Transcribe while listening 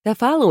The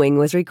following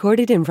was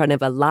recorded in front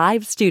of a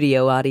live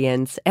studio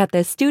audience at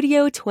the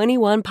Studio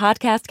 21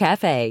 Podcast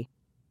Cafe.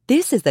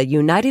 This is the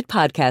United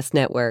Podcast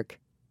Network.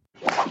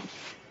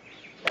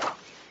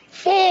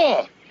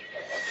 4.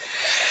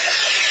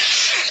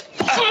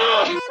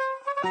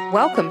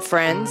 Welcome,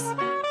 friends,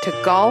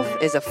 to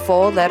Golf is a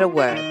Four-Letter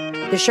Word,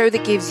 the show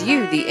that gives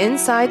you the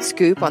inside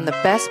scoop on the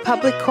best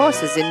public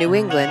courses in New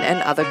England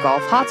and other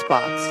golf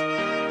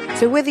hotspots.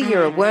 So whether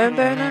you're a worm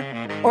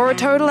burner or a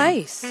total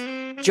ace,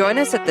 join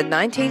us at the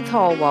 19th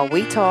hole while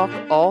we talk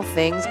all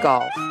things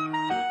golf.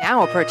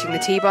 Now approaching the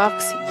tee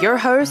box, your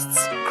hosts,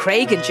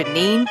 Craig and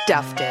Janine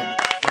Dufton.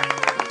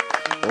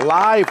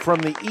 Live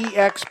from the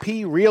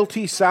eXp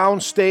Realty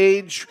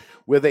Soundstage,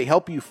 where they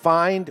help you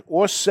find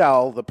or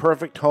sell the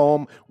perfect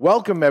home.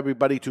 Welcome,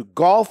 everybody, to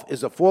Golf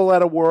is a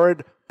Four-Letter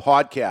Word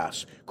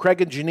podcast.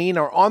 Craig and Janine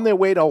are on their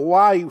way to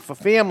Hawaii for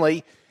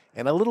family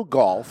and a little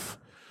golf.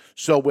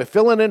 So we're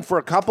filling in for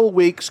a couple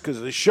weeks because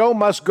the show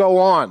must go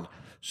on.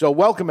 So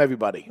welcome,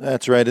 everybody.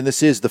 That's right, and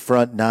this is the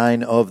front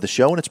nine of the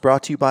show, and it's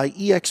brought to you by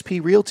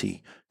eXp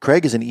Realty.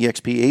 Craig is an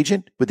eXp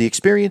agent with the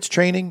experience,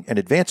 training, and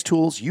advanced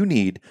tools you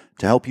need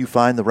to help you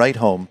find the right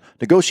home,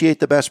 negotiate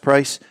the best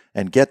price,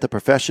 and get the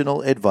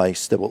professional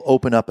advice that will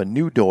open up a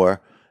new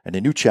door and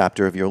a new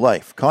chapter of your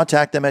life.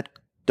 Contact them at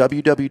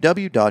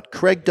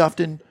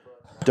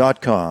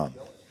www.craigdufton.com.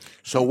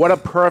 So what a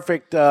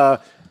perfect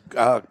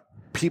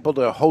people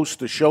to host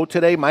the show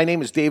today. My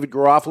name is David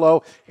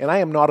Garofalo, and I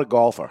am not a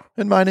golfer.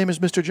 And my name is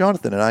Mr.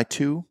 Jonathan, and I,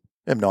 too,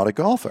 am not a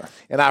golfer.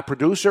 And our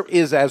producer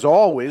is, as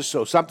always,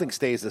 so something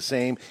stays the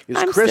same, is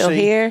I'm Chrissy. still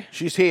here.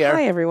 She's here.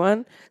 Hi,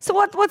 everyone. So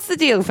what's the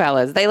deal,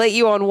 fellas? They let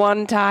you on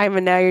one time,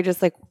 and now you're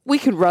just like, we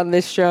could run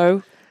this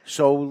show.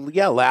 So,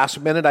 yeah, last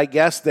minute, I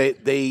guess,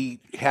 they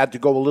had to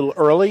go a little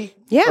early.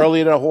 Yeah.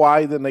 Earlier to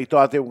Hawaii than they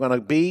thought they were going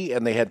to be,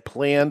 and they had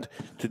planned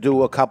to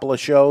do a couple of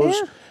shows.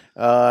 Yeah.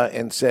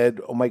 And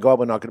said, oh, my God,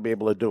 we're not going to be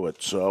able to do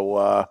it.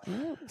 So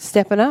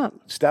Stepping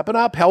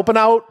up, helping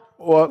out,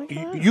 or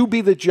you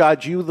be the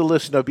judge, you, the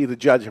listener, be the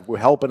judge if we're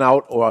helping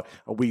out or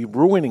are we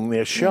ruining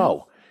their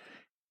show.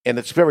 And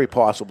it's very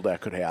possible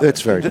that could happen.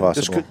 It's very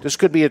possible. This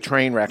could be a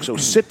train wreck. So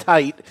sit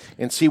tight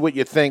and see what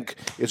you think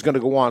is going to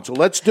go on. So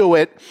let's do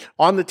it.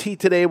 On the tee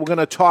today, we're going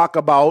to talk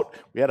about,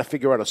 we had to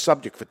figure out a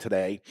subject for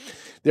today.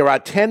 There are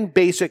 10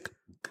 basic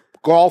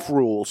golf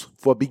rules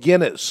for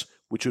beginners,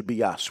 which would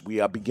be us. We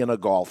are beginner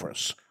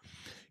golfers.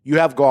 You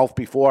have golfed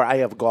before. I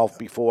have golfed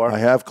before. I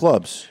have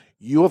clubs.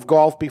 You have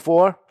golfed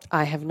before.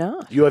 I have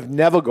not. You have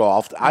never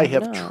golfed. I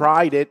have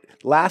tried it.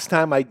 Last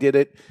time I did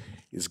it,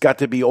 it's got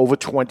to be over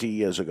 20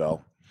 years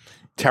ago.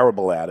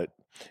 Terrible at it.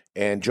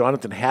 And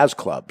Jonathan has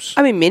clubs.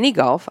 I mean, mini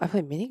golf. I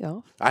play mini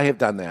golf. I have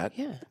done that.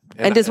 Yeah.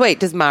 And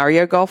does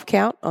Mario Golf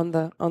count on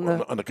the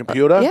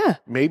computer? Yeah.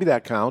 Maybe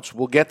that counts.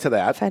 We'll get to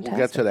that. Fantastic. We'll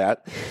get to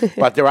that.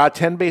 But there are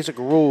 10 basic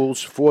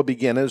rules for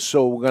beginners.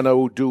 So we're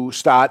going to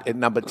start at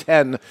number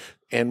 10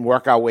 and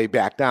work our way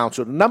back down.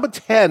 So the number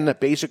 10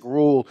 basic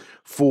rule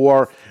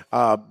for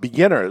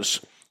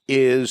beginners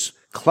is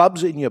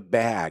clubs in your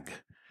bag.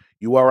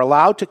 You are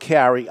allowed to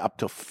carry up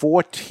to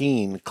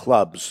 14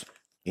 clubs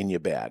in your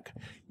bag.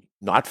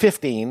 Not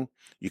 15.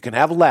 You can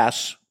have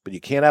less, but you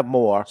can't have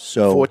more.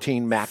 So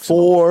 14 maximum.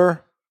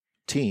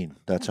 14.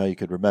 That's how you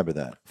could remember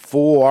that.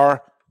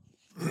 4.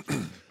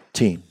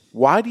 Teen.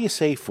 Why do you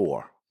say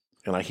 4?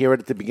 And I hear it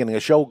at the beginning of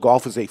the show.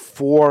 Golf is a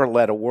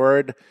 4-letter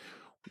word.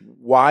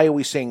 Why are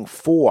we saying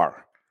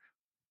 4?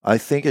 I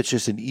think it's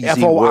just an easy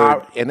F-O-R,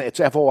 word. and it's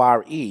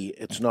F-O-R-E.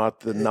 It's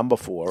not the number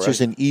 4, It's right? just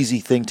an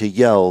easy thing to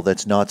yell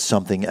that's not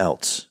something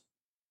else.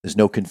 There's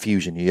no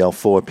confusion. You yell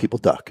 4, people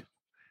duck.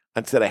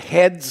 Instead of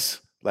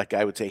heads, like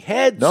I would say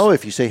heads. No,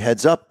 if you say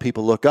heads up,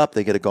 people look up,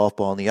 they get a golf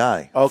ball in the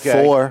eye.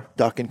 Okay. 4,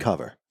 duck and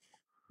cover.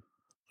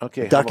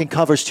 Okay. Duck and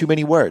cover's too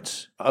many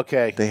words.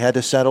 Okay. They had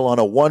to settle on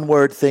a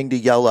one-word thing to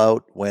yell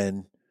out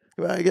when,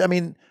 I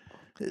mean,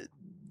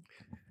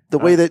 the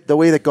way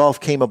that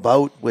golf came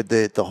about with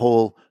the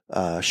whole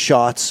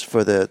shots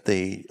for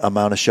the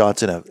amount of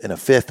shots in a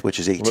fifth, which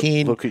is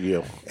 18. Look at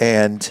you.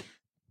 And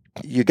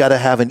you got to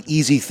have an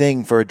easy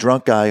thing for a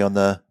drunk guy on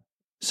the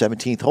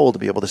 17th hole to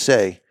be able to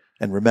say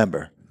and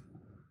remember.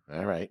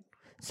 All right.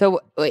 So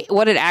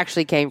what it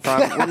actually came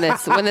from when the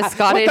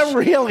Scottish What the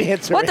real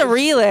answer what is. the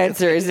real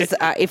answer is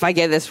if I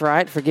get this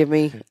right, forgive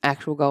me,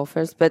 actual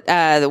golfers, but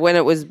when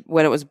it was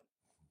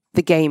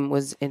the game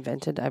was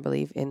invented, I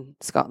believe, in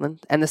Scotland,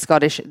 and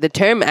the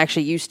term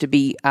actually used to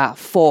be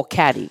for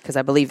caddy, because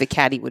I believe the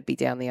caddy would be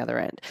down the other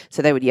end,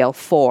 so they would yell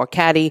for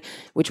caddy,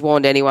 which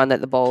warned anyone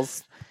that the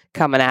ball's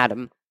coming at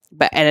them.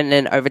 And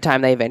then over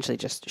time they eventually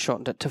just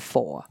shortened it to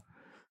 4.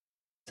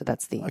 So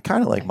that's the. I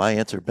kind of like my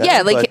answer better.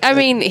 Yeah, but, I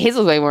mean, his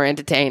was way more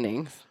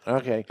entertaining.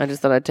 Okay. I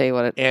just thought I'd tell you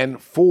what it.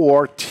 And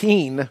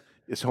 14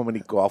 is how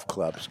many golf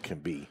clubs can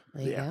be.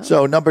 Yeah.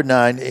 So number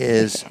 9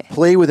 is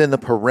play within the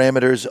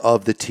parameters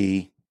of the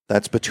tee.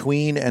 That's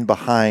between and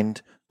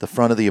behind the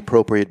front of the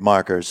appropriate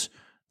markers,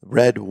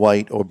 red,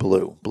 white, or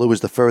blue. Blue is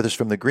the furthest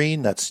from the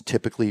green. That's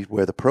typically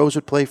where the pros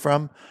would play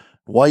from.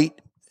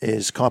 White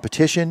is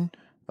competition,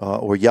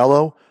 or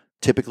yellow.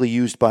 typically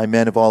used by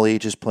men of all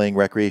ages playing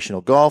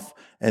recreational golf.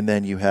 And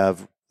then you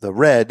have the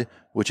red,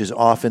 which is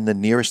often the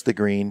nearest the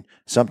green,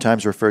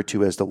 sometimes referred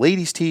to as the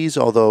ladies' tees,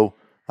 although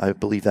I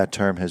believe that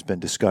term has been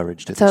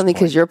discouraged. It's only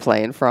because you're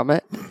playing from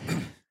it.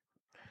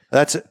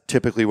 That's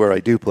typically where I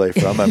do play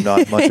from. I'm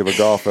not much of a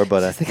golfer,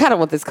 but I kind of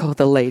want this called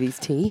the ladies'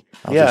 tee.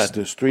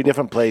 There's 3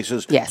 different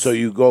places. Yes. So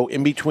you go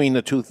in between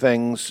the 2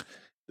 things.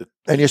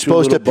 And you're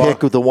supposed to pick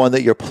the one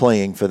that you're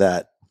playing for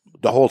that.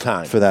 The whole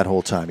time. For that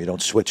whole time. You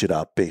don't switch it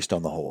up based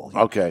on the hole.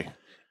 Okay.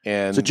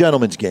 And it's a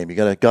gentleman's game. You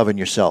got to govern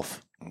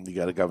yourself. You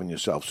got to govern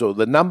yourself. So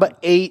the number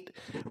 8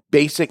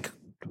 basic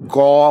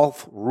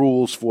golf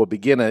rules for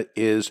beginner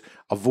is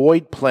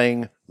avoid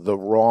playing the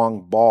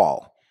wrong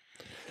ball.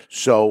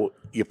 So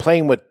you're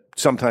playing with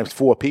sometimes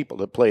 4 people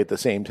that play at the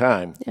same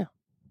time. Yeah.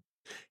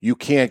 You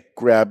can't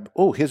grab,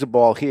 here's a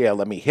ball here,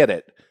 let me hit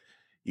it.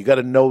 You got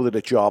to know that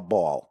it's your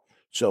ball.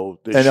 So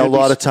and a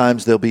lot of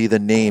times there'll be the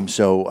name.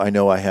 So I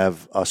know I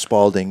have a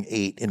Spalding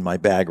 8 in my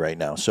bag right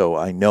now. So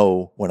I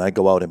know when I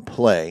go out and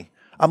play,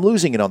 I'm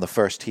losing it on the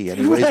first tee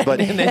anyways.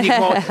 But and then you're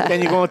going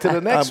to the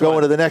next I'm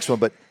going to the next one.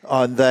 But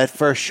on that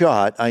first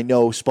shot, I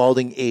know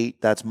Spalding 8,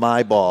 that's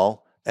my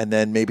ball. And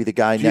then maybe the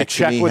guy next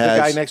to me check with the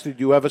guy next to you.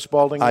 Do you have a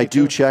Spalding 8? I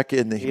do check,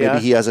 and maybe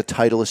he has a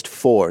Titleist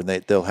 4, and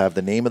they'll have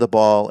the name of the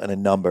ball and a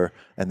number,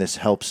 and this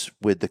helps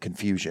with the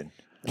confusion.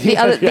 The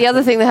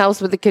other thing that helps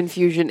with the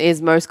confusion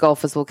is most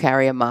golfers will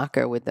carry a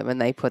marker with them,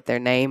 and they put their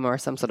name or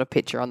some sort of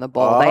picture on the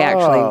ball. They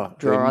actually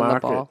draw on the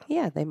ball.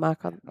 Yeah, they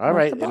mark on. All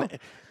right. The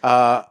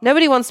ball.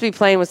 Nobody wants to be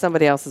playing with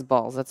somebody else's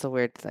balls. That's a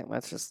weird thing.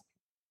 That's just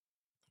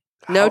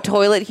no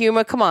toilet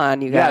humor. Come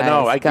on, you guys. Yeah,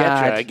 no, I get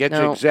you. I get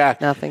you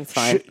exactly. Nothing's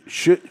fine.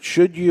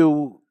 Should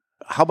you?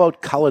 How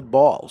about colored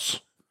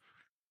balls?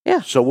 Yeah.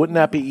 So wouldn't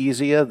that be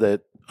easier?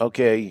 That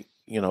okay.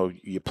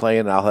 You're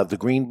playing, I'll have the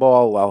green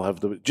ball, I'll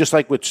have just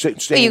like with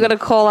you got to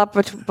call up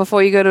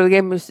before you go to a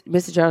game,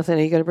 Mr. Jonathan,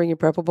 are you going to bring your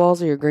purple balls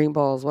or your green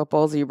balls? What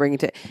balls are you bringing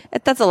to?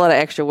 That's a lot of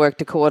extra work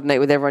to coordinate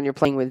with everyone you're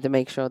playing with to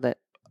make sure that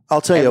I'll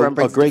tell you,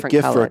 a great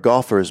gift for a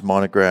golfer is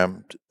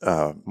monographed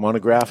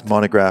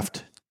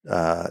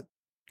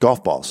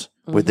golf balls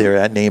with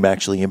their name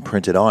actually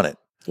imprinted on it.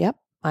 Yep.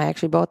 I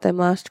actually bought them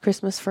last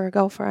Christmas for a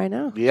golfer I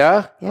know.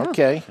 Yeah?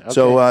 Okay.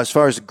 So as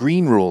far as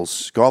green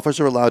rules, golfers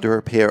are allowed to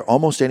repair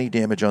almost any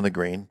damage on the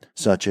green,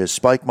 such as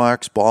spike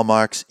marks, ball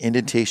marks,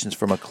 indentations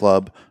from a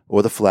club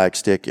or the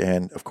flagstick,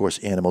 and, of course,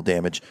 animal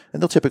damage.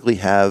 And they'll typically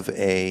have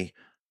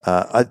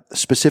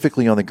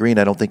specifically on the green,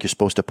 I don't think you're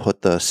supposed to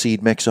put the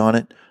seed mix on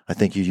it. I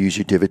think you use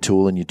your divot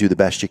tool and you do the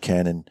best you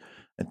can and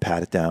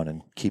pat it down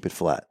and keep it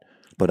flat.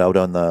 But out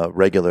on the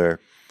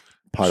regular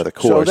part of the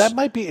course. So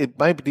might be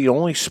the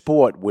only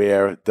sport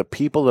where the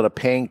people that are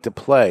paying to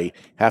play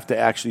have to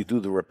actually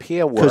do the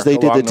repair work because they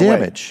did the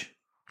damage.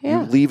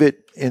 Yeah. You leave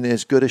it in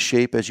as good a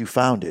shape as you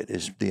found it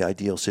is the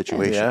ideal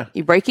situation. Yeah.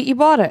 You break it, you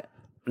bought it.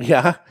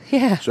 Yeah.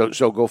 Yeah. So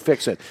go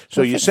fix it.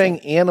 So you're saying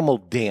animal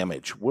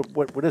damage.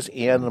 What is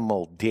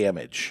animal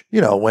damage?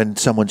 When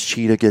someone's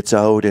cheetah gets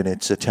out and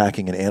it's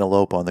attacking an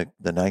antelope on the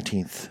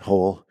 19th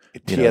hole.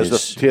 Tears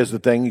the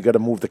thing. You got to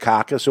move the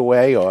carcass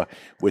away, or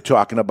we're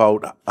talking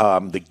about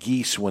the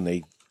geese when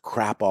they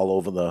crap all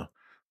over the.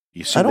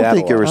 You see, I don't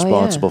think you're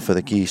responsible for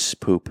the geese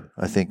poop.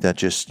 I think that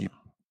just you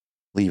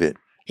leave it.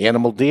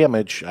 Animal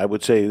damage. I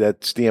would say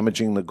that's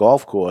damaging the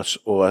golf course,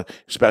 or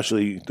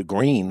especially the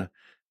green.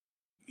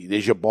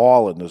 There's your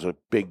ball, and there's a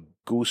big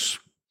goose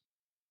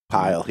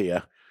pile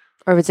here.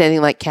 Or if it's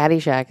anything like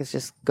Caddyshack, it's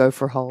just go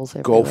for holes.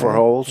 Go for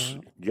holes.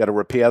 You got to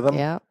repair them.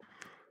 Yeah,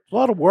 a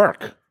lot of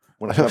work.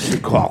 When it comes to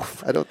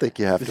golf. I don't think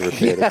you have to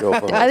repair the golf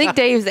ball. I think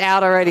Dave's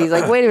out already. He's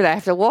like, wait a minute, I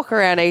have to walk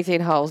around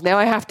 18 holes. Now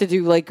I have to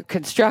do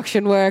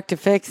construction work to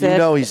fix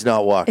it. He's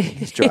not walking.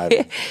 He's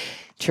driving.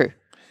 True.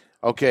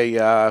 Okay,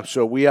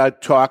 so we are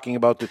talking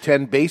about the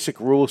 10 basic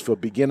rules for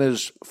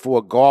beginners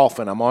for golf,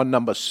 and I'm on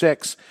number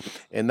 6.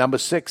 And number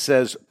 6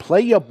 says,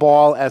 play your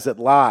ball as it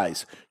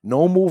lies.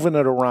 No moving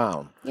it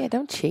around. Yeah,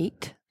 don't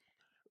cheat.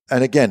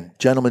 And again,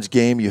 gentleman's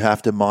game, you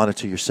have to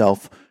monitor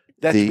yourself.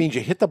 That means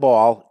you hit the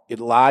ball, it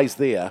lies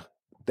there.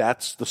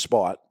 That's the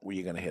spot where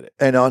you're going to hit it.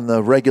 And on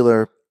the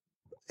regular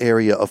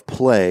area of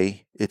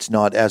play, it's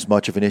not as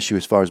much of an issue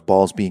as far as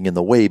balls being in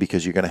the way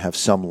because you're going to have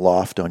some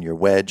loft on your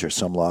wedge or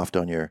some loft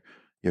on your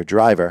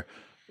driver.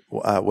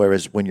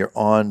 Whereas when you're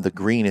on the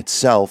green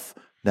itself,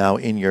 now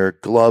in your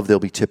glove,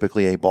 there'll be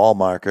typically a ball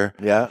marker.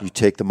 Yeah. You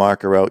take the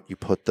marker out, you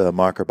put the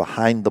marker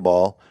behind the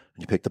ball,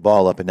 and you pick the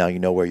ball up, and now you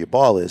know where your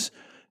ball is.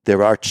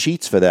 There are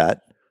cheats for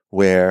that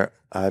where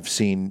I've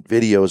seen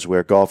videos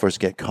where golfers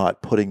get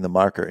caught putting the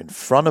marker in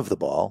front of the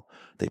ball.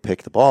 They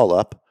pick the ball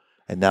up,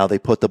 and now they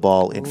put the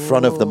ball in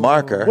front of the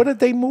marker. What did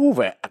they move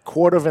it? A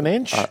quarter of an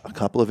inch? A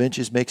couple of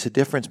inches makes a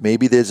difference.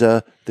 Maybe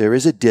there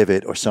is a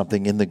divot or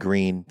something in the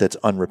green that's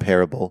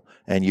unrepairable,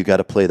 and you got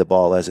to play the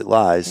ball as it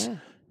lies. Yeah.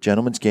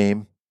 Gentleman's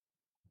game.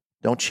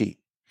 Don't cheat.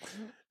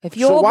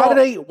 So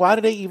why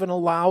do they even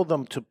allow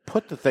them to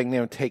put the thing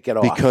there and take it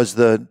off? Because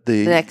the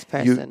next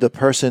person, the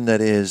person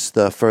that is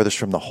the furthest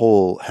from the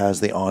hole has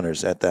the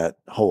honors at that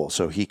hole,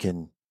 so he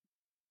can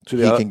So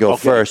he can go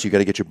first. You got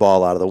to get your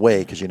ball out of the way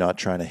because you're not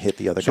trying to hit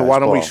the other guy's ball. So why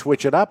don't we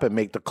switch it up and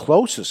make the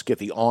closest get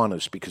the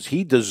honors, because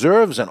he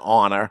deserves an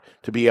honor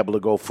to be able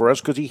to go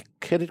first because he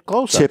hit it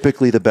closer.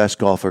 Typically, the best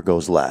golfer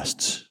goes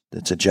last.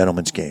 It's a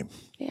gentleman's game.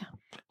 Yeah.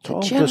 It's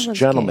all just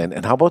gentlemen. Game.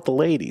 And how about the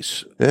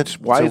ladies? It's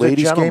a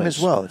ladies' game as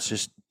well. It's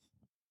just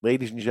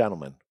ladies and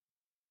gentlemen.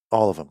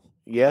 All of them.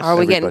 Yes. Are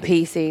we getting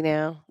PC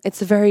now?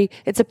 It's a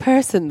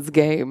person's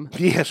game.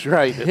 Yes,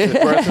 right. It's a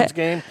person's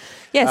game.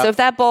 Yeah, so if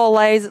that ball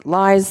lies,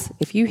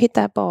 if you hit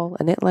that ball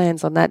and it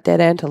lands on that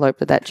dead antelope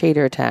that that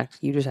cheater attacked,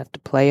 you just have to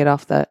play it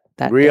off that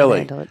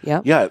really? dead antelope.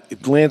 Yep. Yeah,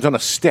 it lands on a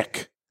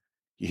stick.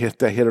 You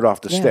hit it off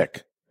the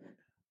stick.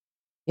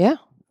 Yeah.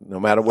 No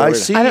matter where I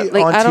see on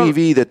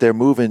TV that they're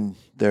moving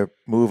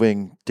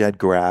dead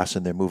grass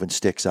and they're moving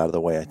sticks out of the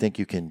way. I think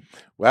you can.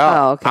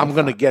 Well, I'm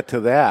going to get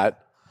to that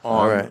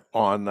on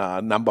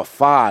number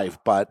 5,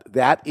 but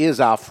that is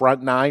our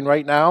front 9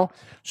 right now.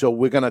 So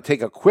we're going to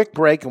take a quick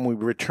break, and we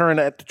return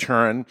at the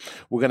turn.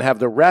 We're going to have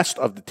the rest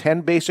of the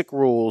 10 basic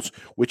rules,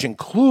 which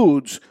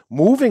includes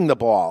moving the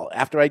ball.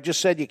 After I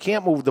just said you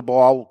can't move the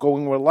ball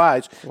going where it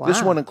lies,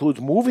 this one includes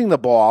moving the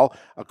ball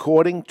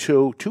according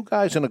to 2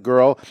 guys and a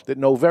girl that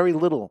know very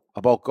little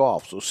about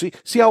golf. So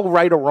see how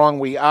right or wrong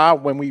we are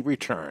when we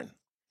return.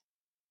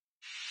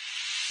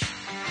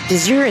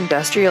 Does your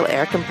industrial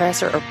air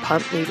compressor or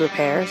pump need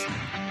repairs?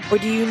 Or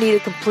do you need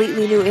a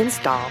completely new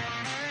install?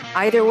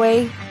 Either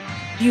way,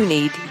 you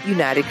need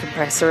United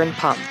Compressor and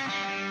Pump.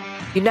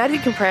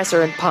 United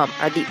Compressor and Pump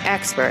are the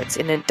experts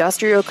in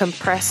industrial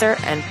compressor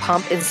and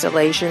pump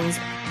installations,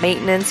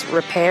 maintenance,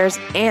 repairs,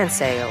 and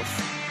sales.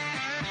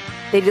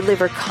 They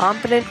deliver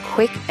competent,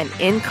 quick, and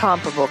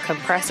incomparable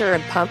compressor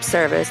and pump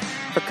service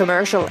for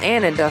commercial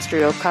and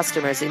industrial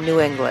customers in New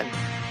England.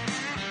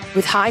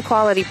 With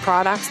high-quality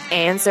products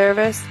and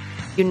service,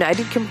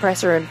 United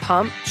Compressor and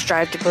Pump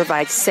strive to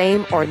provide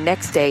same or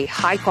next-day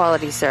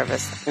high-quality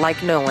service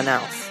like no one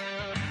else.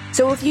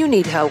 So if you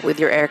need help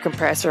with your air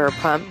compressor or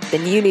pump,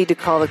 then you need to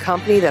call the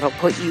company that'll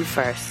put you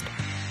first.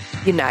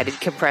 United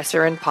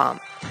Compressor and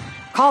Pump.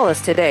 Call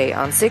us today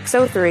on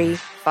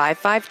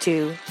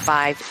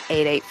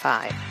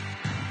 603-552-5885.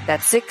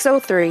 That's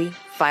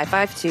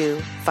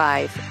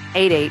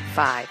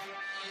 603-552-5885.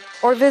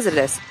 Or visit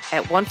us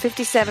at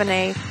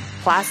 157A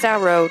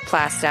Plastow Road,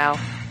 Plastow,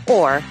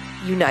 or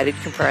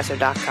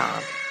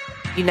UnitedCompressor.com.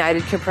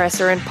 United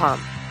Compressor and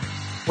Pump.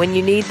 When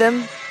you need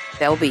them,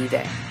 they'll be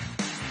there.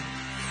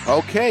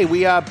 Okay,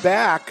 we are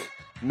back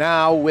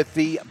now with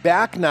the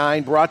back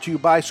 9 brought to you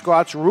by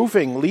Scott's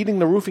Roofing, leading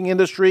the roofing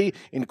industry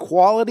in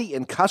quality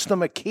and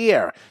customer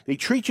care. They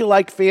treat you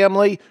like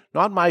family,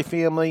 not my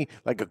family,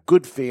 like a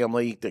good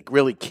family that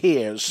really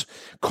cares.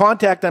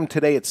 Contact them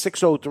today at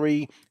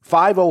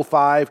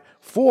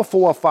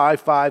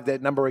 603-505-4455.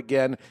 That number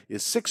again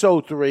is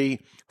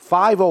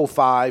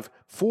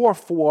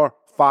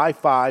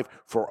 603-505-4455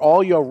 for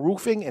all your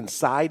roofing and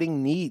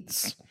siding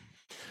needs.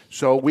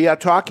 So we are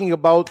talking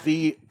about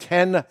the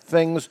 10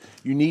 things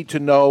you need to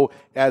know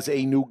as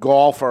a new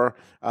golfer,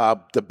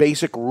 the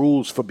basic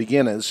rules for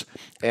beginners,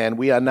 and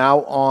we are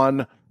now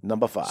on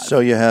number 5. So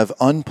you have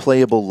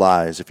unplayable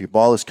lies. If your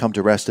ball has come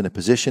to rest in a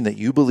position that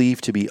you believe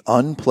to be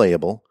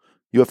unplayable,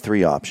 you have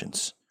 3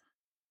 options.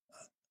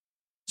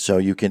 So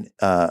you can,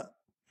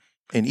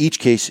 in each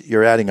case,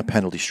 you're adding a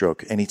penalty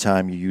stroke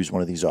anytime you use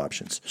one of these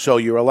options. So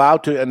you're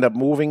allowed to end up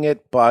moving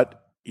it, but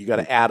you got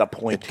to add a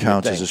point. It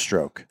counts as a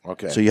stroke.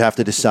 Okay. So you have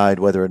to decide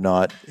whether or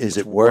not is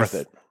it worth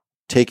it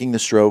taking the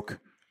stroke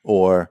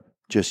or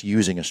just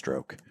using a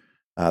stroke.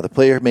 The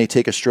player may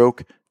take a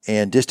stroke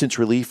and distance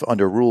relief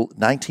under Rule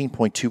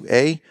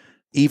 19.2a,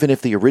 even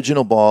if the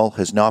original ball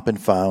has not been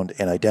found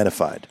and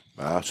identified.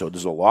 So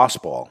there's a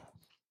lost ball.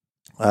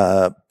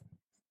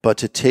 But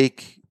to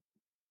take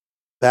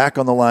back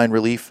on the line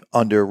relief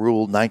under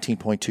Rule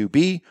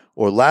 19.2b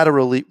or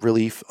lateral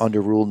relief under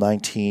Rule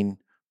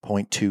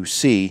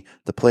 19.2c,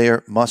 the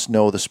player must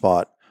know the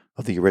spot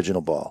of the original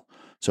ball.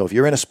 So if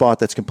you're in a spot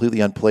that's completely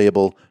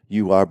unplayable,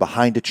 you are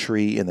behind a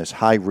tree and there's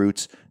high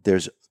roots,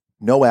 there's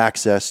no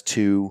access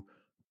to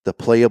the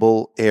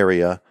playable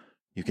area,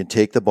 you can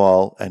take the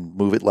ball and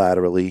move it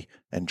laterally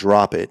and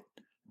drop it,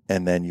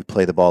 and then you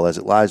play the ball as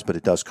it lies, but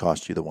it does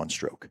cost you the 1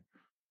 stroke.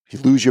 If you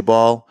lose your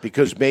ball...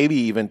 Because maybe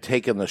even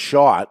taking the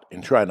shot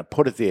and trying to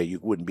put it there, you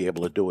wouldn't be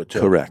able to do it too.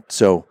 Correct.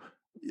 So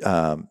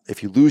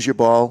if you lose your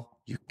ball,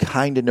 you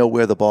kind of know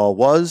where the ball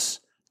was,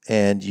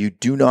 and you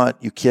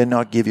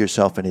cannot give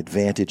yourself an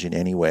advantage in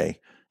any way.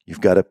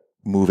 You've got to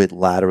move it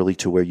laterally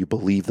to where you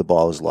believe the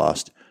ball is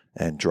lost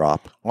and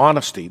drop.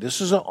 Honesty.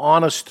 This is an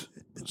honest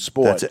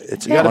sport. You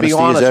got to be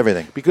honest. Is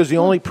everything. Because the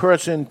only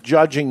person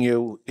judging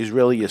you is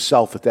really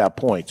yourself at that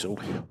point. So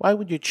why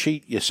would you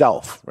cheat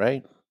yourself,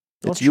 right?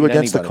 It's you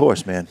against the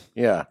course, man.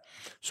 Yeah.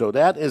 So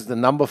that is the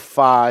number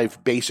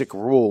 5 basic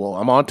rule.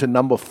 I'm on to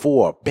number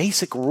 4,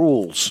 basic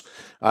rules.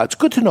 It's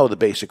good to know the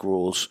basic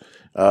rules.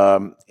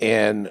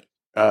 And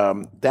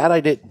that I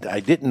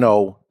didn't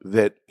know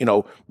that,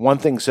 one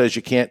thing says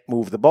you can't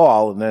move the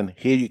ball, and then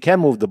here you can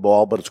move the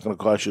ball, but it's going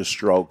to cost you a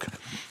stroke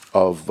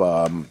of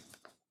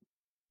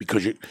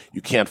because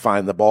you can't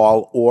find the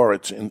ball, or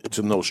it's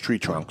in those tree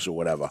trunks or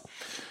whatever.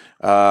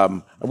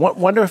 I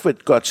wonder if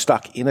it got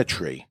stuck in a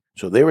tree.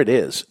 So there it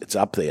is. It's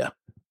up there.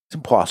 It's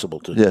impossible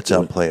to. Yeah, it's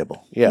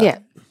unplayable. Yeah.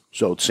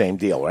 So it's same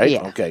deal, right?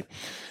 Yeah. Okay.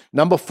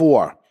 Number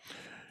 4.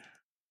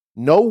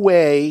 No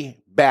way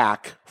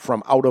back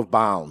from out of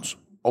bounds.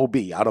 OB,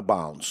 out of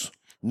bounds.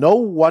 Know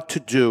what to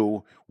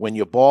do when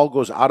your ball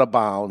goes out of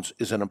bounds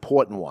is an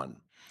important one.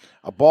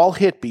 A ball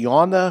hit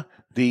beyond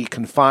the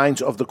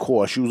confines of the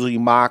course, usually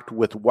marked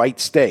with white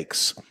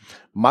stakes,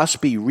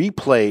 must be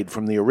replayed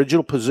from the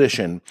original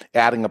position,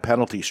 adding a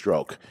penalty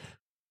stroke.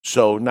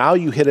 So now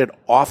you hit it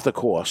off the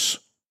course.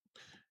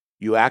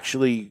 You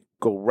actually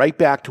go right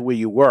back to where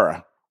you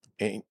were,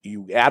 and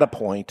you add a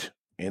point,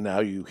 and now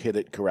you hit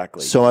it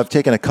correctly. So I've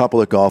taken a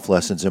couple of golf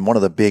lessons, and one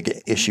of the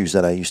big issues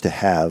that I used to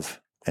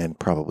have, and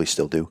probably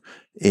still do,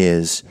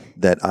 is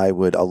that I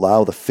would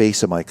allow the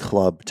face of my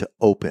club to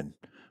open,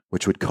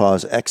 which would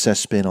cause excess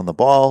spin on the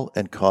ball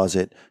and cause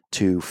it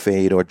to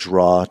fade or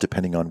draw,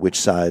 depending on which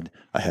side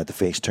I had the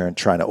face turned.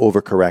 Trying to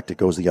overcorrect, it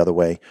goes the other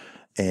way,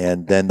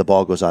 and then the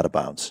ball goes out of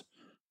bounds.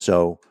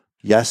 So,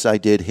 yes, I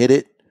did hit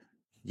it.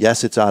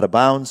 Yes, it's out of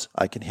bounds.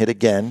 I can hit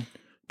again.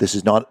 This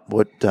is not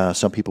what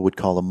some people would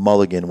call a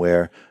mulligan,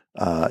 where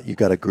you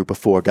got a group of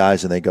 4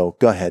 guys and they go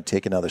ahead,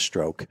 take another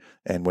stroke,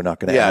 and we're not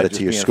going to add it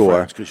to your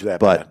score.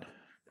 But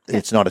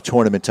it's not a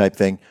tournament type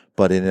thing.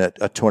 But in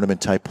a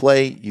tournament type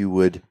play, you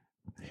would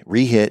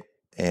re-hit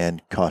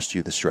and cost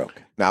you the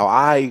stroke. Now,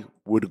 I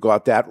would have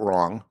got that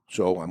wrong,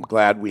 so I'm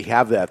glad we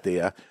have that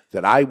there,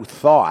 that I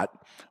thought,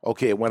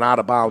 okay, it went out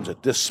of bounds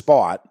at this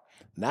spot.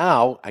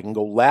 Now I can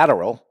go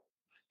lateral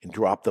and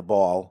drop the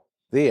ball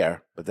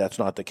there, but that's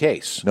not the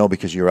case. No,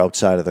 because you're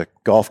outside of the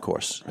golf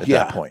course at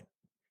that point.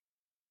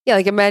 Yeah,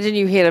 like imagine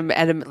you hit him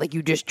and like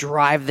you just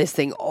drive this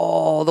thing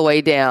all the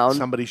way down.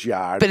 Somebody's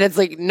yard. But it's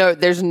like, no,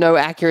 there's no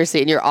accuracy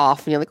and you're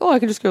off and you're like, oh, I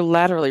can just go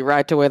laterally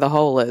right to where the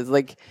hole is.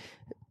 Like,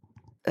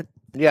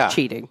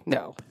 cheating.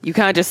 No, you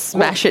can't just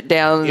smash it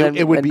down.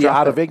 It would be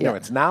out of it.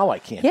 ignorance. Yeah. Now I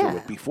can't do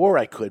it. Before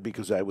I could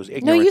because I was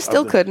ignorant. No, you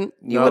still couldn't.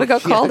 You would have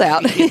got called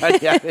out.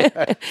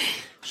 Yeah.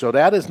 So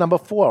that is number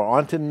 4.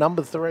 On to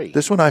number 3.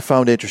 This one I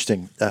found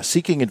interesting.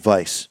 Seeking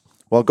advice.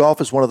 While golf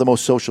is one of the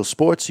most social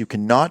sports, you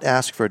cannot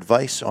ask for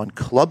advice on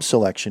club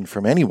selection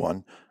from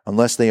anyone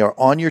unless they are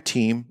on your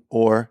team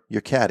or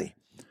your caddy.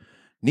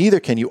 Neither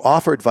can you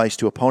offer advice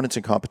to opponents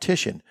in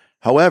competition.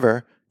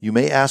 However, you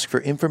may ask for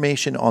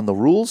information on the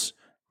rules,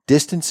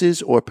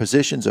 distances, or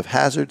positions of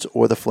hazards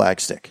or the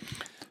flagstick.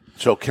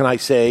 So can I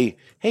say,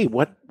 hey,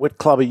 what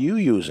club are you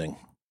using?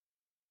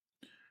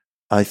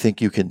 I think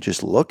you can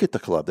just look at the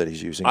club that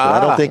he's using, but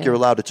I don't think you're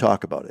allowed to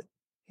talk about it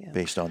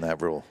based on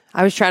that rule.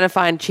 I was trying to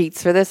find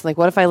cheats for this. Like,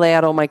 what if I lay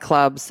out all my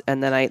clubs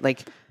and then I,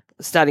 like,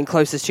 starting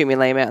closest to me,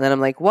 lay them out, and then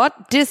I'm like,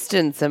 what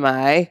distance am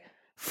I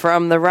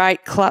from the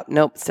right club?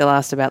 Nope, still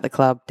asked about the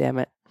club. Damn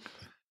it.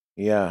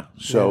 Yeah,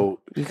 so...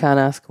 You can't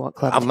ask what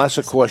club. Unless,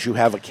 of course, you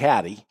have a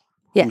caddy.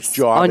 Yes, whose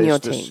job on is your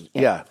to, team.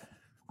 Yeah.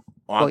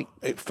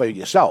 For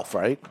yourself,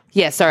 right?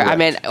 Yeah, sorry, I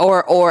meant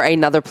or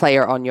another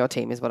player on your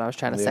team is what I was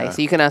trying to say.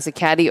 So you can ask a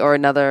caddy or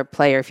another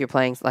player if you're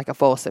playing like a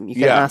foursome. You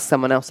can ask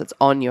someone else that's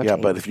on your team. Yeah,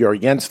 but if you're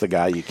against the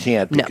guy, you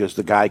can't because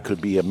the guy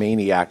could be a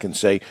maniac and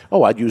say,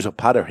 "Oh, I'd use a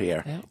putter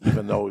here,"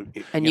 even though.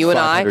 And you and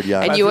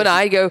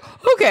I go,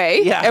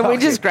 okay, and we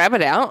just grab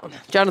it out.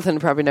 Jonathan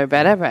would probably know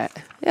better, but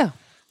yeah.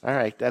 All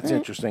right, that's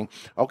interesting.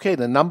 Okay,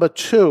 the number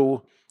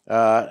 2.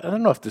 I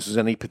don't know if this is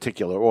any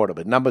particular order,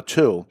 but number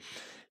 2.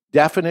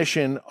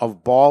 Definition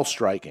of ball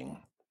striking.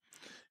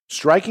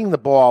 Striking the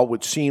ball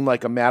would seem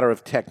like a matter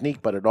of technique,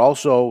 but it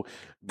also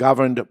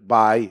governed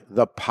by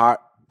the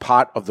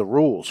part of the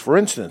rules. For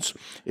instance,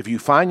 if you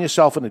find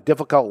yourself in a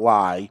difficult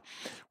lie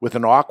with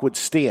an awkward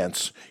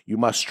stance, you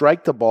must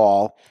strike the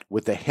ball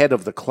with the head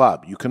of the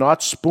club. You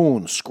cannot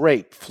spoon,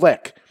 scrape,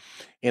 flick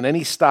in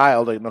any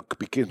style that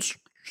becomes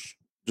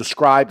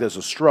described as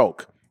a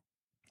stroke.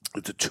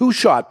 It's a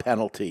 2-shot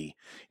penalty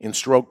in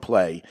stroke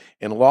play,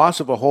 and loss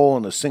of a hole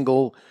in a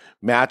single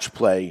match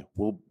play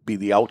will be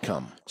the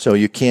outcome. So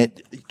you can't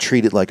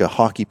treat it like a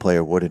hockey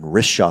player would and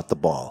wrist shot the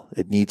ball.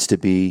 There needs to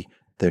be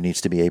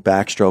a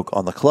backstroke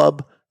on the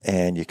club,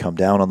 and you come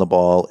down on the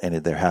ball, and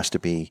there has to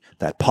be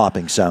that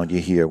popping sound you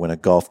hear when a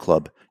golf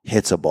club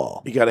hits a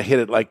ball. You got to hit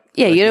it like...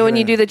 Yeah, you know when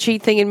you do the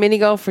cheat thing in mini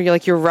golf where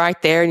you're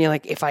right there, and you're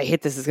like, if I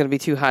hit this, it's going to be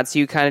too hard, so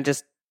you kind of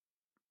just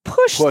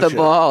push the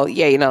ball.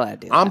 Yeah, you know how to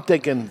do that. I'm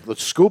thinking the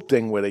scoop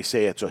thing where they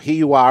say it. So here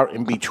you are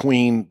in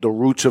between the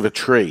roots of a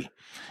tree,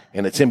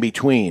 and it's in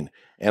between,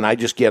 and I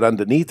just get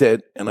underneath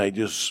it, and I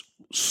just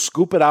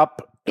scoop it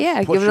up.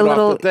 Yeah, push give it a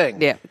little. Off the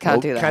thing. Yeah,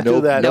 can't do that. Can't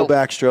do that. No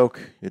backstroke.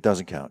 It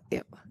doesn't count.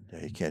 Yep.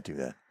 Yeah, you can't do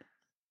that.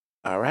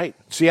 All right.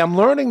 See, I'm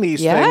learning these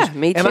things. Yeah,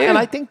 me too. And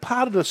I think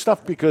part of the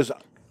stuff, because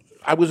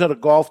I was at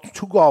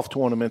two golf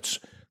tournaments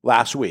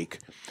last week,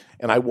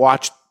 and I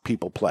watched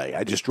people play.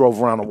 I just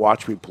drove around and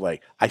watched people play.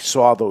 I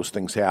saw those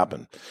things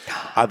happen.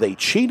 Are they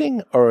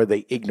cheating or are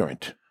they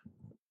ignorant?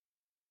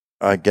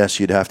 I guess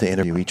you'd have to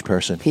interview each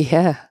person.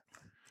 Yeah.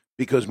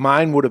 because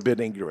mine would have been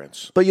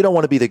ignorance. But you don't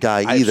want to be the guy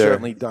I've either.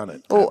 certainly done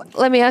it. Well,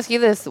 let me ask you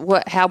this: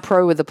 how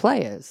pro were the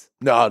players?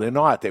 No, they're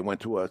not. They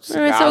went to a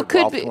cigar So it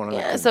could golf be. tournament.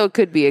 Yeah, so it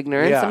could be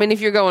ignorance. Yeah. I mean, if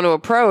you're going to a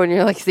pro and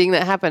you're like seeing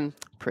that happen,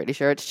 pretty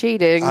sure it's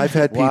cheating. I've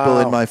had people Wow.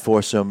 in my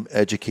foursome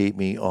educate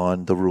me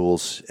on the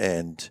rules,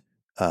 and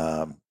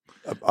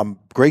I'm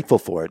grateful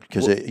for it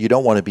because you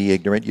don't want to be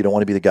ignorant. You don't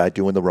want to be the guy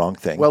doing the wrong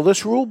thing. Well,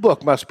 this rule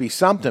book must be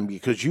something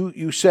because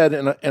you said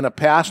in a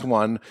past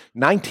one,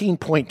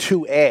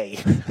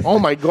 19.2a. Oh,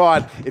 my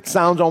God. It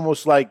sounds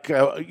almost like,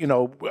 a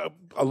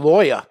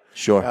lawyer.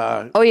 Sure.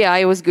 Oh yeah,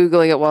 I was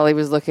googling it while he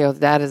was looking.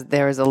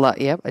 There is a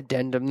lot. Yep,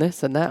 addendum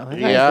this and that. Right,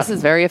 Yeah. this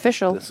is very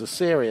official. This is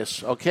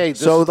serious. Okay,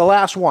 this So is the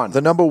last one.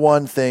 The number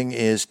one thing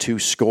is to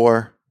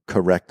score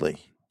correctly.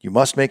 You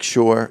must make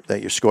sure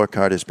that your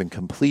scorecard has been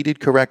completed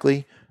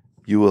correctly.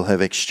 You will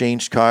have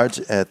exchanged cards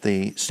at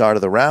the start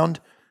of the round,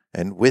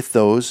 and with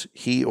those,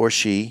 he or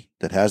she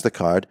that has the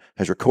card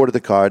has recorded the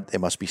card. They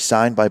must be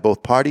signed by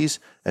both parties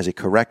as a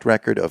correct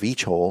record of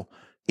each hole.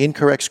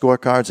 Incorrect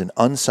scorecards and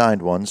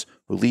unsigned ones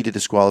will lead to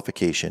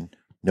disqualification.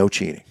 No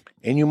cheating.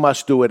 And you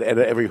must do it at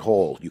every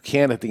hole. You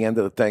can't at the end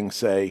of the thing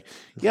say,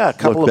 yeah, a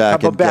couple Look back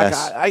couple and back.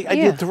 guess. I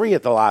did 3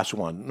 at the last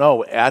one.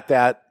 No, at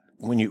that,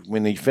 when you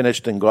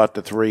finished and got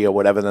the 3 or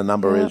whatever the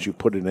number is, you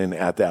put it in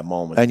at that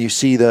moment. And you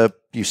see the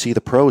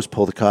pros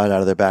pull the card out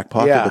of their back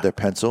pocket Yeah. with their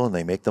pencil, and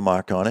they make the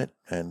mark on it.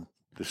 And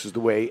This is the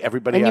way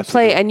everybody And you has to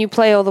play do it. and you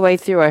play all the way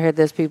through. I heard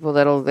there's people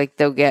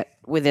they'll get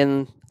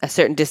within a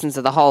certain distance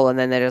of the hole, and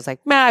then they're just like,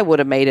 "Man, I would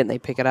have made it." And they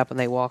pick it up and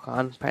they walk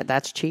on.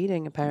 That's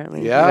cheating,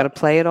 apparently. Yeah. You got to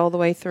play it all the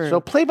way through.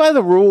 So play by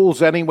the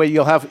rules anyway.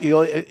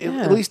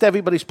 At least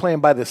everybody's playing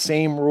by the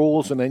same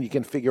rules, and then you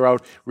can figure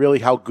out really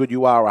how good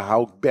you are or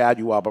how bad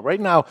you are. But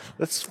right now,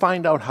 let's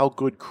find out how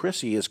good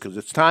Chrissy is because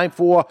it's time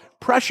for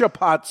Pressure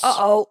Putts.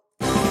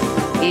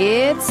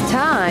 It's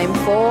time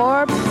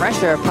for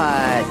Pressure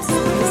Putts,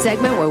 the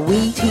segment where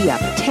we tee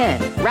up 10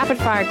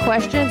 rapid-fire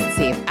questions and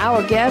see if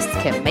our guests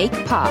can make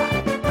pot.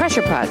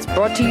 Pressure Putts,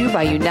 brought to you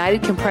by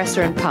United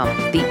Compressor and Pump,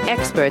 the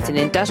experts in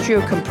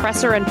industrial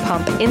compressor and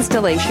pump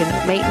installation,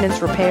 maintenance,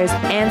 repairs,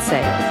 and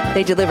sales.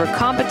 They deliver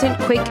competent,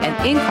 quick,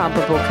 and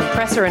incomparable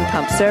compressor and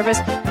pump service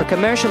for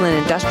commercial and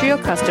industrial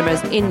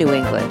customers in New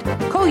England.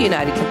 Call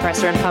United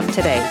Compressor and Pump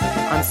today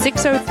on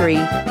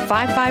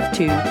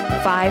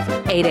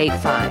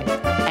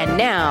 603-552-5885. And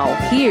now,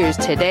 here's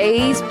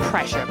today's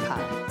Pressure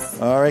Putts.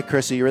 all right,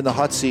 Chrissy, you're in the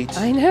hot seat.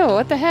 I know,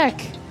 what the heck?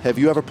 Have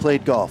you ever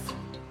played golf?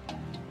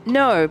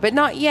 No, but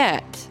not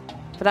yet.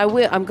 But I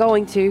will. I'm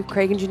going to.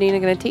 Craig and Janine are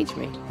going to teach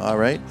me. All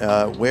right.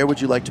 Where would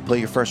you like to play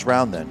your first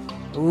round then?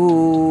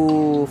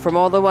 Ooh, from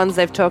all the ones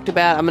they've talked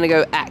about, I'm going to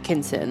go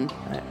Atkinson.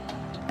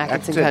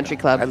 Atkinson Country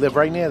Club. I live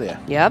right near there.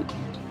 Yep.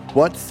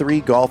 What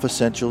 3 golf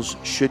essentials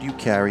should you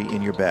carry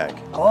in your bag?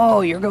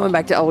 Oh, you're going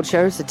back to old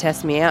shows to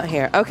test me out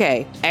here.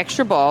 Okay,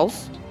 extra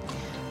balls.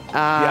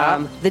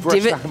 The first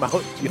divot, time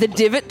out. the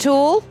divot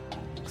tool,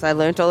 because I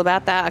learned all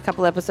about that a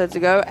couple episodes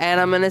ago.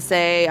 And I'm gonna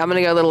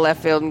go a little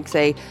left field and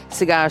say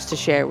cigars to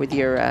share with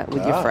your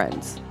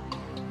friends.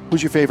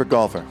 Who's your favorite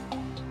golfer?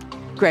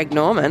 Greg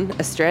Norman,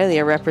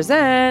 Australia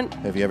represent.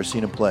 Have you ever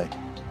seen him play?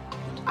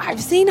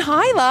 I've seen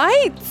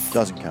highlights.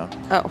 Doesn't count.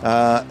 Oh.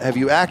 Have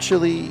you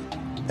actually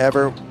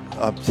ever...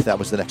 that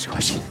was the next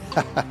question.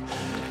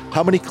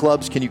 How many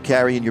clubs can you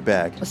carry in your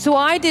bag? So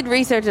I did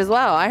research as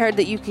well. I heard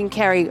that you can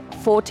carry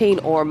 14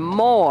 or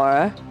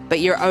more, but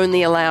you're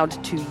only allowed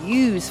to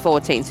use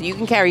 14. So you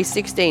can carry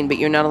 16, but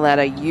you're not allowed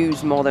to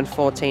use more than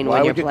 14 Why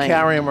when you're would you playing.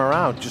 carry them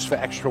around? Just for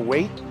extra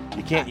weight?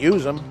 You can't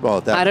use them. Well,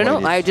 at that I don't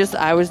point, know. it's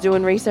I was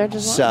doing research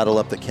as well. saddle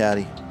up the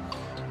caddy.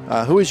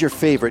 Who is your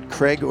favorite,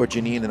 Craig or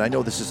Janine? And I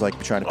know this is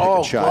like trying to pick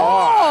Oh, a child.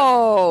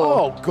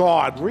 Oh. Oh,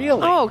 God,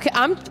 really? Oh, okay.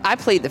 I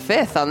plead the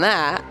fifth on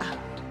that.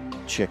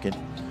 Chicken.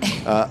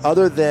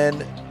 Other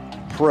than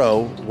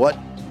pro, what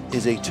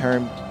is a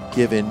term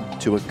given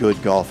to a good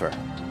golfer?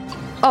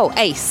 Oh,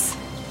 ace.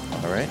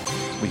 All right.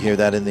 We hear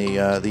that in the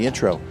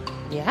intro.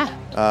 Yeah.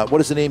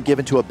 What is the name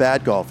given to a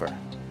bad golfer?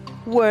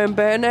 Worm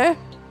burner.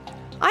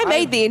 I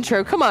made the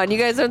intro. Come on, you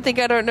guys don't think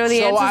I don't know the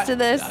So answers to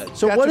this?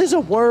 So That's what is a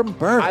worm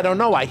burn? I don't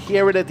know. I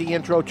hear it at the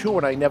intro, too,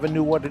 and I never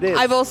knew what it is.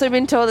 I've also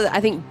been told that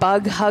I think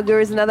bug hugger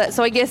is another.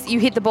 So I guess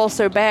you hit the ball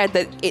so bad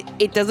that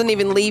it doesn't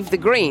even leave the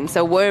green.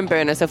 So worm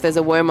burner. So if there's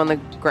a worm on the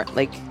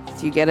like,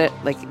 do you get it?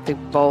 Like the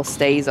ball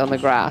stays on the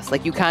grass.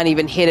 Like you can't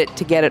even hit it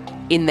to get it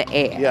in the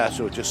air. Yeah,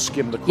 so it just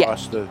skimmed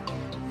across the...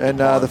 And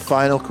the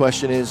final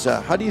question is,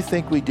 how do you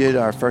think we did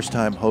our first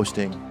time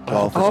hosting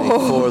golf as a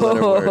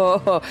 4-letter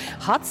word?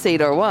 Hot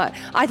seat or what?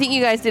 I think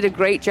you guys did a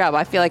great job.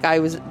 I feel like I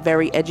was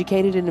very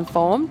educated and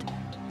informed.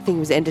 I think it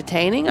was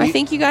entertaining. I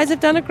think you guys have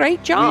done a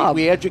great job.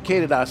 We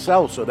educated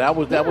ourselves, so that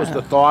was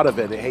the thought of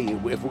it. Hey,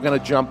 if we're going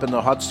to jump in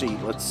the hot seat,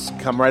 let's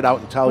come right out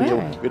and tell you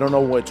Right. we don't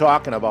know what we're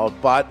talking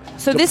about. But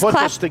So to this put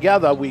clap- this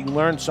together, we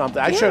learned something.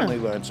 I Yeah. certainly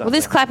learned something. Well,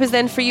 this clap is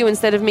then for you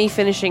instead of me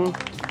finishing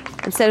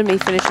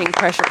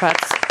pressure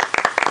putts.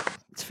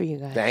 It's for you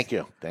guys. Thank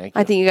you. Thank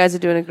you. I think you guys are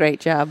doing a great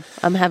job.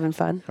 I'm having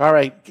fun. All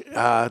right.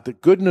 The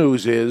good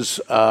news is,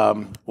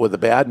 or the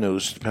bad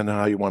news, depending on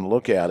how you want to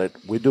look at it,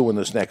 we're doing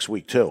this next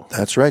week too.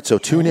 That's right. So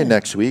tune in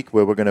next week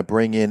where we're going to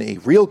bring in a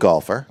real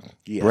golfer,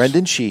 Yes.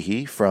 Brendan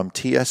Sheehy from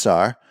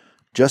TSR.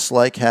 Just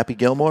like Happy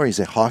Gilmore, he's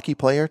a hockey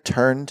player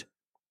turned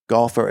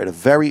golfer at a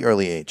very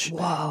early age.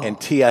 And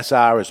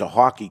TSR is a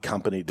hockey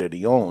company that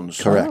he owns.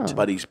 Correct.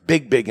 But he's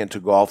big into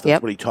golf. That's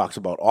Yep. what he talks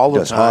about all He the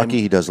does time. hockey,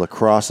 he does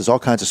lacrosse. There's all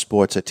kinds of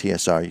sports at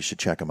TSR. You should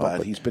check him out. But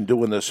But he's been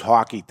doing this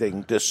hockey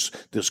thing, this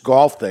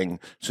golf thing,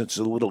 since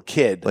a little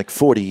kid. like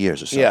 40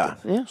 years or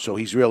something. Yeah. So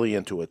he's really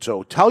into it.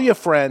 So tell your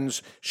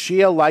friends,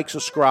 share, like,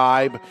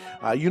 subscribe.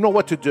 You know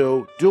what to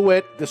do. Do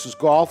it. This is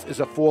Golf is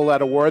a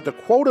 4-letter word. The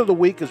quote of the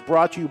week is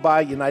brought to you by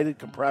United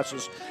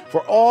Compressors.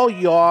 For all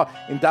your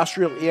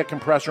industrial air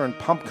compressor and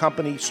pump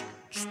companies,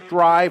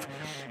 strive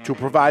to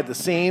provide the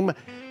same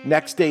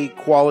next-day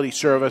quality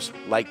service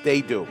like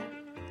they do.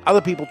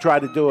 Other people try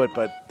to do it,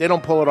 but they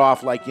don't pull it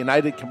off like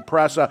United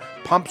Compressor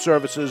Pump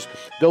Services.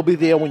 They'll be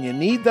there when you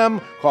need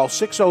them. Call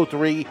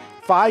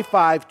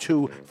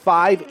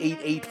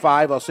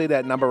 603-552-5885. I'll say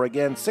that number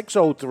again,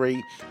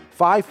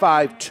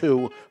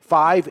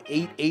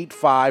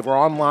 603-552-5885, or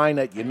online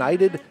at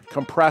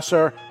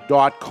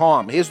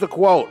unitedcompressor.com. Here's the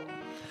quote.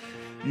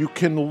 You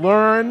can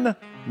learn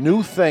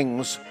new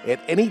things at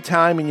any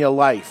time in your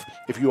life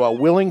if you are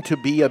willing to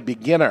be a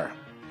beginner.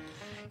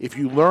 If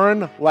you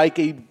learn like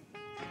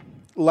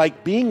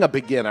being a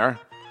beginner,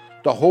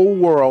 the whole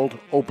world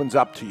opens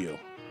up to you.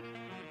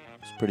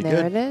 It's pretty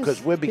There good. it is.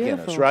 Because we're beginners,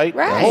 Beautiful. right?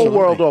 Right. The whole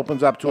world Absolutely.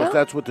 opens up to us. Yeah.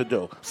 That's what to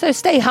do. So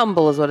stay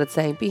humble is what it's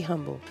saying. Be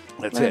humble.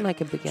 That's Learn it.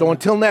 like a beginner. So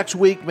until next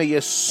week, may your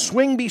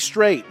swing be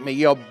straight. May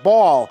your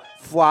ball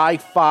fly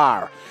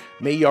far.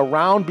 May your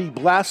round be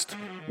blessed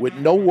with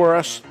no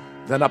worse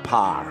than a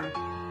par.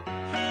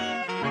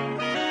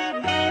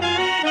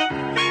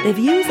 The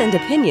views and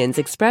opinions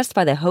expressed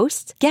by the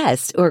hosts,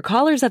 guests, or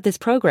callers of this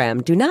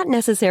program do not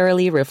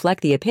necessarily reflect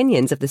the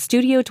opinions of the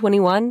Studio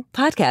 21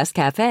 Podcast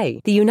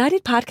Cafe, the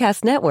United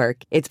Podcast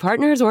Network, its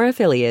partners, or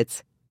affiliates.